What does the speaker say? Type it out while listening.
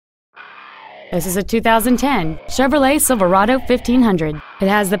This is a 2010 Chevrolet Silverado 1500. It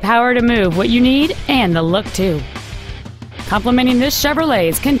has the power to move what you need and the look too. Complementing this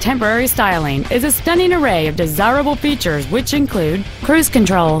Chevrolet's contemporary styling is a stunning array of desirable features which include cruise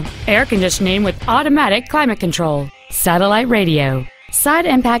control, air conditioning with automatic climate control, satellite radio, side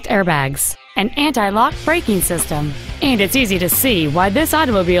impact airbags, an anti-lock braking system, and it's easy to see why this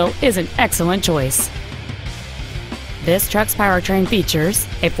automobile is an excellent choice. This truck's powertrain features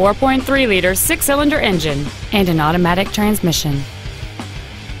a 4.3-liter six-cylinder engine and an automatic transmission.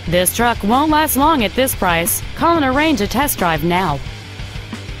 This truck won't last long at this price. Call and arrange a test drive now.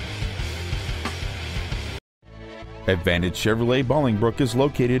 Advantage Chevrolet Bolingbrook is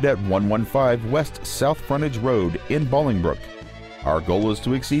located at 115 West South Frontage Road in Bolingbrook. Our goal is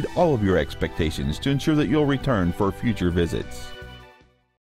to exceed all of your expectations to ensure that you'll return for future visits.